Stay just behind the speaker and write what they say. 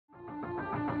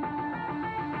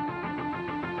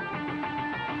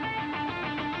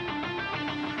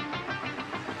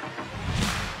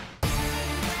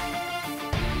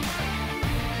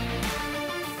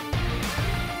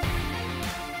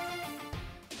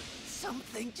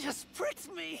Something just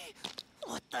pricked me.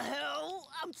 What the hell?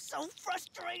 I'm so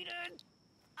frustrated.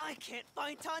 I can't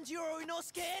find Tanjiro and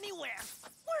Inosuke anywhere.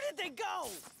 Where did they go?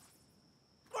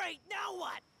 Great, now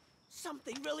what?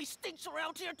 Something really stinks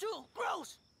around here too.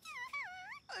 Gross.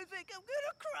 I think I'm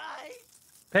gonna cry.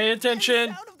 Pay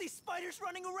attention. The sound of these spiders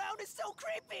running around is so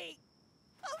creepy.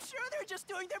 I'm sure they're just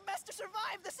doing their best to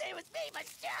survive the same as me, but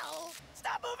still.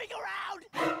 Stop moving around.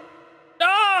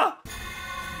 Ah!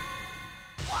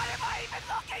 What am I even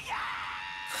looking at?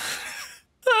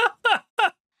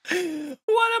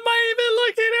 What am I even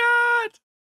looking at?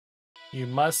 You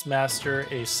must master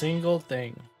a single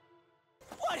thing.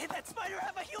 Why did that spider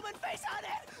have a human face on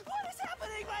it? What is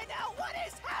happening right now? What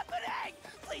is happening?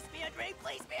 Please be a dream,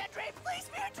 please be a dream, please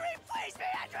be a dream, please be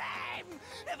a dream!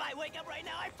 If I wake up right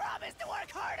now, I promise to work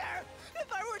harder!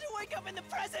 If I were to wake up in the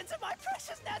presence of my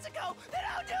precious Nezuko, then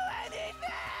I'll do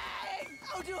anything!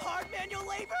 I'll do hard manual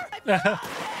labor, I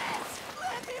promise!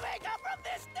 Let me wake up from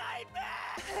this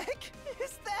nightmare! What the heck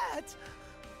is that?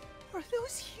 Are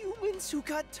those humans who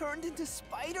got turned into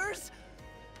spiders?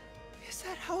 Is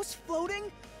that house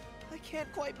floating? I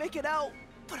can't quite make it out.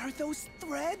 But are those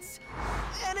threads?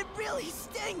 And it really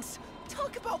stinks!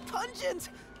 Talk about pungent!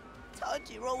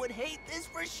 Tanjiro would hate this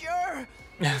for sure!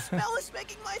 The smell is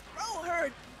making my throat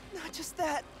hurt! Not just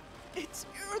that, it's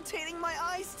irritating my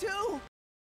eyes too!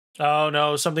 Oh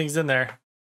no, something's in there.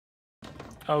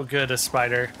 Oh good, a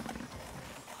spider.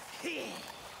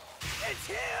 It's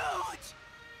huge!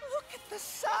 Look at the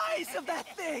size of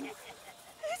that thing!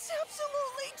 It's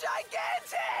absolutely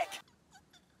gigantic!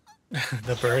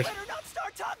 The bird. You better not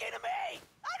start talking to me!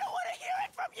 I don't want to hear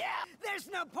it from you! There's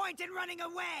no point in running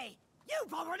away!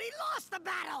 You've already lost the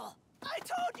battle! I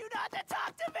told you not to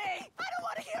talk to me! I don't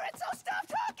want to hear it, so stop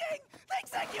talking!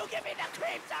 Things like you give me the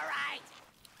creeps, alright?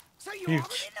 So you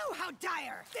already know how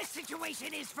dire this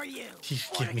situation is for you! You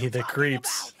give me the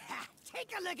creeps.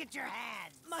 Take a look at your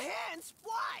hands! My hands?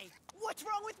 Why? What's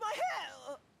wrong with my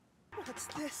hair? What's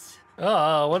this?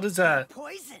 Oh, what is that?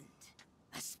 Poisoned!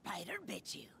 A spider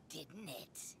bit you, didn't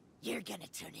it? You're gonna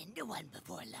turn into one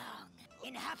before long.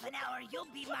 In half an hour, you'll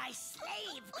be my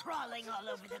slave crawling all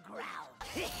over the ground.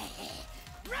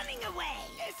 Running away!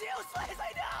 It's useless,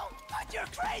 I know! But you're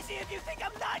crazy if you think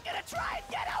I'm not gonna try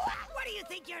and get away! What do you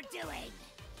think you're doing?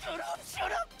 Shut up!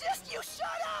 Just you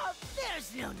shut up!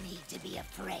 There's no need to be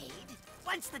afraid.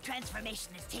 Once the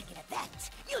transformation has taken effect,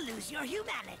 you lose your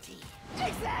humanity.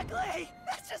 Exactly!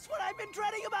 That's just what I've been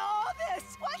dreading about all this!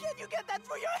 Why can't you get that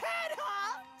through your head,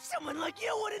 huh? Someone like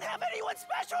you wouldn't have anyone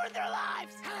special in their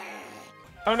lives!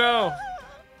 Oh no!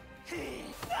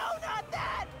 No, not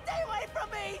that! Stay away from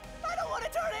me! I don't want to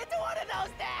turn into one of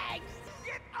those things!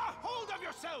 Get a hold of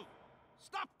yourself!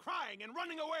 Stop crying and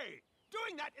running away!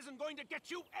 Doing that isn't going to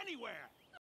get you anywhere!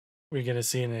 We're gonna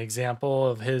see an example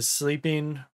of his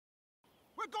sleeping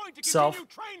We're going to self.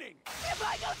 continue training! If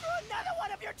I go through another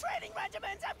one of your training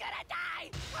regimens, I'm gonna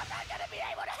die! I'm not gonna be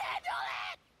able to handle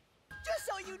it! Just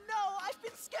so you know, I've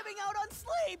been skimming out on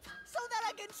sleep so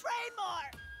that I can train more!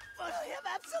 But I have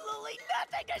absolutely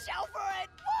nothing to show for it!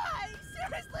 Why?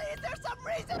 Seriously, is there some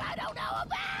reason I don't know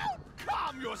about?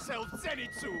 Calm yourself,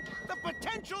 Zenitsu! The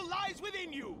potential lies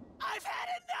within you! I've had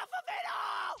enough of it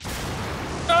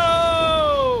all!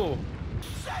 Oh!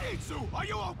 Zenitsu, are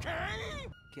you okay?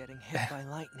 Getting hit by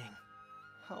lightning.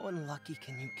 How unlucky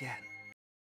can you get?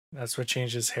 That's what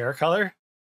changed his hair color?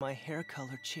 My hair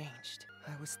color changed.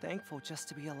 I was thankful just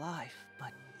to be alive,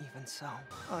 but even so,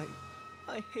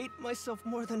 I hate myself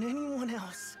more than anyone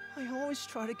else. I always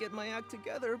try to get my act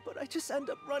together, but I just end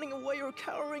up running away or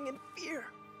cowering in fear.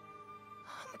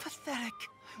 I'm pathetic.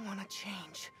 I want to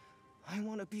change. I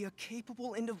want to be a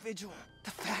capable individual.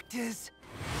 The fact is,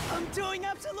 I'm doing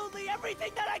absolutely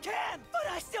everything that I can, but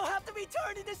I still have to be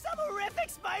turned into some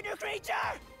horrific spider creature.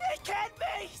 It can't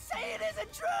be. Say it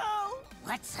isn't true.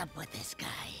 What's up with this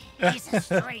guy? He's a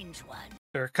strange one.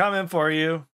 They're coming for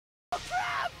you. Oh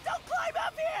crap! Don't climb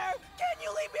up here! Can you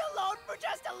leave me alone for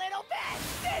just a little bit?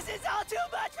 This is all too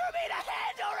much for me to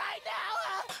handle right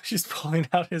now! She's pulling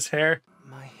out his hair.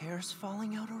 My hair's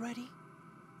falling out already?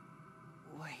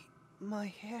 Wait, my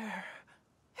hair...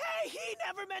 Hey, he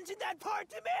never mentioned that part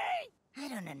to me! I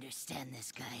don't understand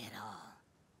this guy at all.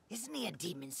 Isn't he a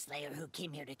demon slayer who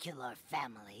came here to kill our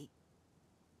family?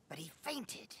 But he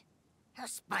fainted. How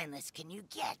spineless can you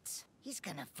get? He's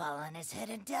gonna fall on his head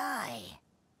and die.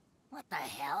 What the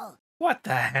hell? What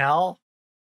the hell?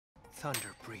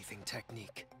 Thunder breathing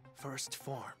technique. First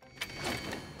form.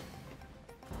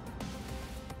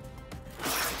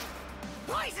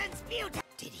 Poison spewed!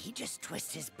 Did he just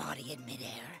twist his body in midair?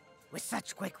 With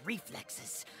such quick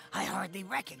reflexes, I hardly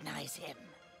recognize him.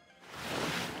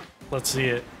 Let's see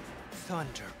it.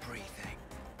 Thunder breathing.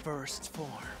 First form.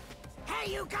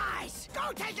 Hey, you guys!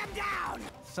 Go take him down!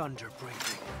 Thunder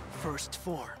breathing. First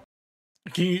form.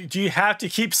 Do you have to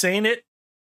keep saying it?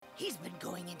 He's been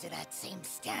going into that same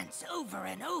stance over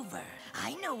and over.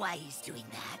 I know why he's doing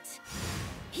that.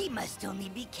 He must only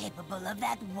be capable of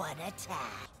that one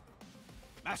attack.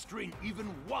 Mastering even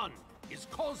one is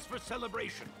cause for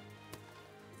celebration.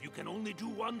 If you can only do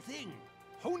one thing,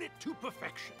 hone it to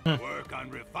perfection. Work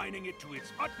on refining it to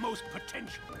its utmost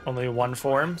potential. Only one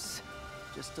form?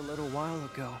 Just a little while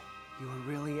ago, you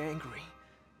were really angry.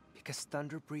 Because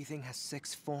thunder breathing has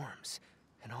 6 forms,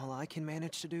 and all I can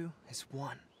manage to do is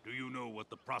 1. Do you know what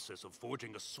the process of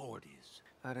forging a sword is?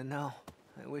 I don't know.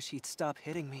 I wish he'd stop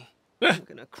hitting me. I'm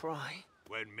gonna cry.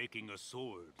 When making a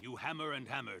sword, you hammer and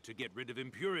hammer to get rid of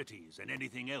impurities and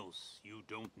anything else you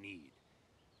don't need.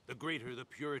 The greater the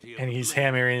purity of And the he's blade,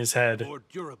 hammering his head. the more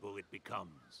durable it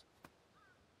becomes.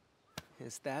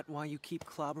 Is that why you keep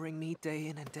clobbering me day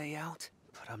in and day out?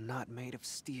 But I'm not made of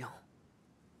steel.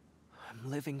 I'm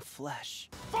living flesh.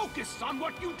 Focus on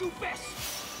what you do best!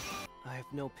 I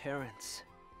have no parents.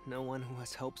 No one who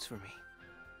has hopes for me.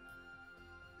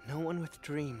 No one with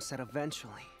dreams that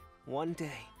eventually, one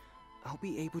day, I'll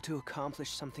be able to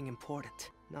accomplish something important.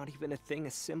 Not even a thing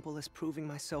as simple as proving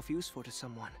myself useful to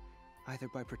someone. Either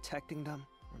by protecting them,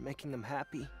 or making them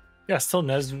happy. Yeah, still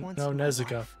no Just once in my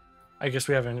Nezuko. life. I guess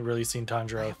we haven't really seen I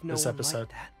Tanjiro have no this one episode. like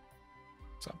that.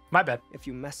 So, my bad. If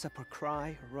you mess up or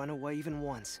cry or run away even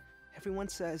once, everyone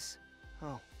says,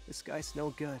 oh, this guy's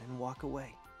no good, and walk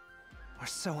away. Or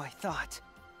so I thought.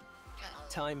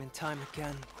 Time and time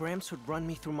again, Gramps would run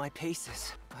me through my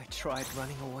paces. I tried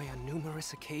running away on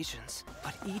numerous occasions,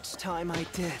 but each time I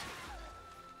did,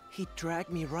 he'd drag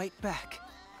me right back.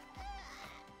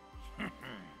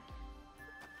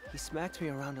 He smacked me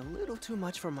around a little too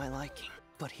much for my liking,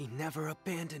 but he never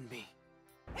abandoned me.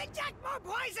 Inject more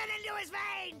poison into his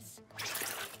veins!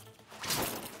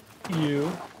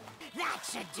 You. That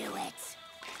should do it!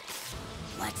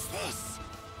 What's this?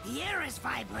 The air is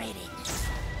vibrating.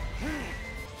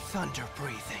 Thunder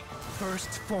breathing. First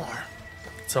form.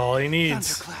 That's all he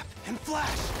needs. Thunderclap and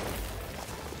flash.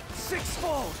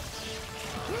 6-fold.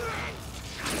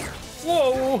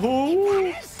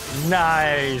 Whoa!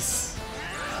 Nice.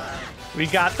 We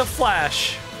got the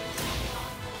flash.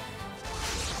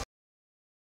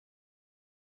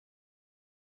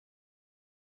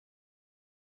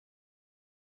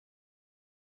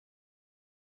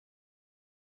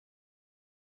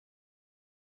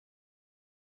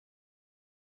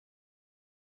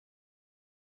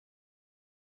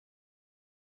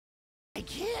 Like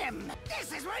him!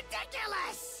 This is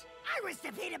ridiculous! I was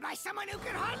defeated by someone who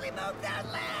could hardly move their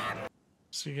limb!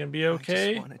 So you gonna be I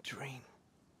okay? just want a dream.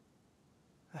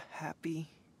 A happy,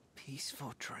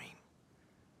 peaceful dream.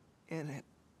 In it,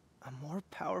 I'm more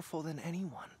powerful than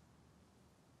anyone.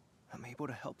 I'm able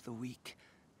to help the weak,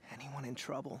 anyone in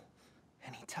trouble,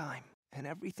 anytime. And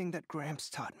everything that Gramps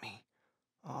taught me,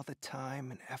 all the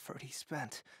time and effort he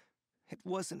spent, it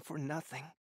wasn't for nothing.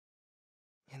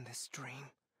 In this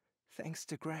dream, thanks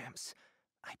to Gramps,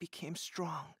 I became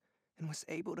strong and was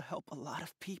able to help a lot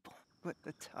of people. But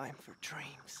the time for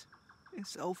dreams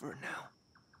is over now.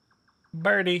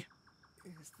 Birdie.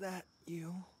 Is that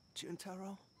you,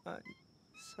 Juntaro? I'm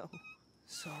so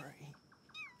sorry.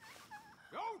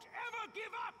 Don't ever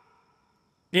give up!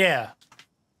 Yeah.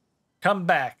 Come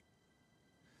back.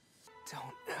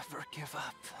 Don't ever give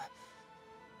up.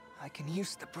 I can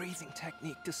use the breathing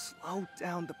technique to slow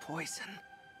down the poison.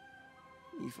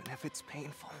 Even if it's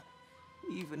painful.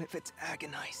 Even if it's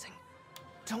agonizing.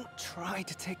 Don't try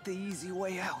to take the easy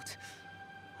way out.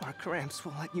 Or Gramps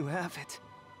will let you have it.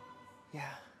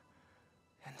 Yeah.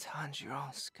 And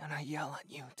Tanjiro's gonna yell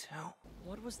at you, too.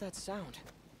 What was that sound?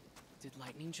 Did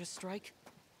lightning just strike?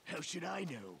 How should I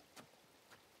know?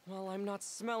 Well, I'm not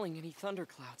smelling any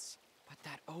thunderclouds, but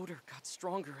that odor got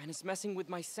stronger and is messing with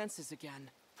my senses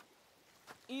again.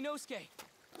 Inosuke!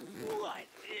 What?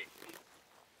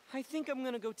 I think I'm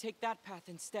gonna go take that path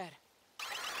instead.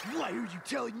 Why are you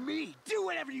telling me? Do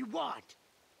whatever you want!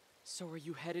 So are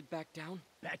you headed back down?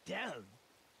 Back down.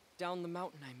 Down the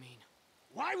mountain, I mean.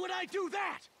 Why would I do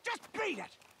that? Just beat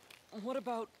it! What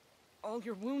about all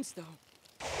your wounds, though?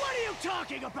 What are you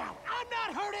talking about? I'm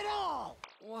not hurt at all!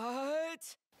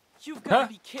 What? You've gotta Huh?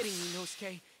 be kidding me,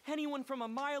 Inosuke. Anyone from a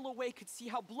mile away could see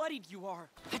how bloodied you are.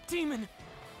 That demon!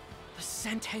 The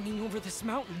scent hanging over this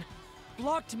mountain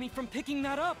blocked me from picking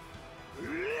that up.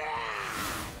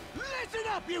 Listen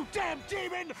up, you damn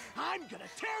demon! I'm gonna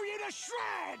tear you to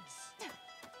shreds!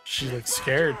 She looks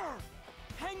scared.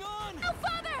 Hang on! Oh,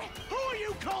 Father! Who are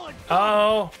you calling?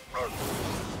 Oh.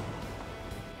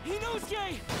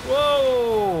 Inosuke!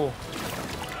 Whoa!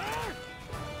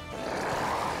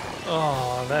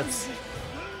 Oh, that's an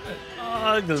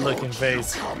ugly looking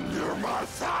face.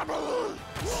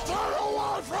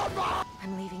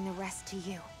 I'm leaving the rest to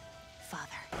you, Father.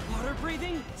 Water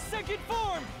breathing, second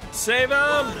form! Save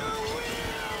him!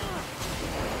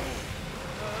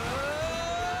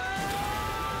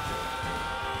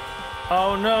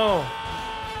 Oh no!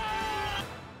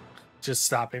 Just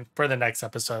stopping for the next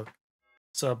episode.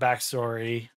 So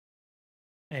backstory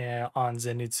and on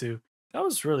Zenitsu. That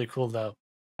was really cool though.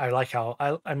 I like how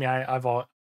I've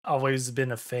always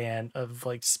been a fan of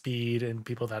like speed and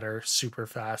people that are super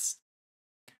fast.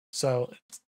 So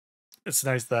it's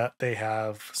nice that they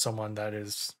have someone that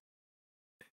is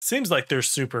seems like they're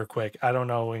super quick. I don't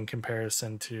know in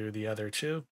comparison to the other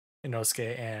two,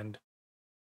 Inosuke and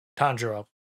Tanjiro.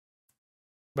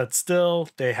 But still,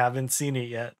 they haven't seen it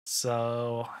yet.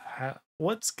 So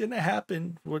what's gonna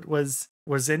happen? Was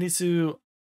Zenitsu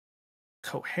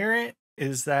coherent?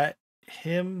 Is that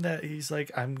him that he's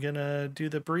like, I'm gonna do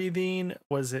the breathing?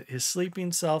 Was it his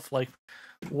sleeping self? Like,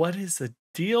 what is the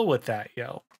deal with that,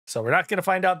 yo? So we're not gonna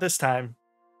find out this time.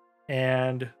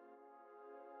 And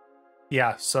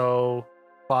yeah, so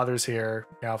Father's here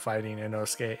now fighting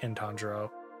Inosuke and Tanjiro.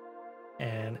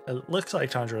 And it looks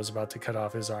like Tanjiro is about to cut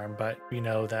off his arm, but we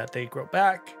know that they grow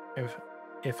back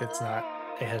if it's not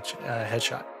a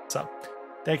headshot. So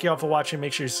thank you all for watching.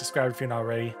 Make sure you subscribe if you're not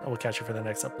already, and we'll catch you for the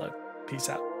next upload. Peace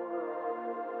out.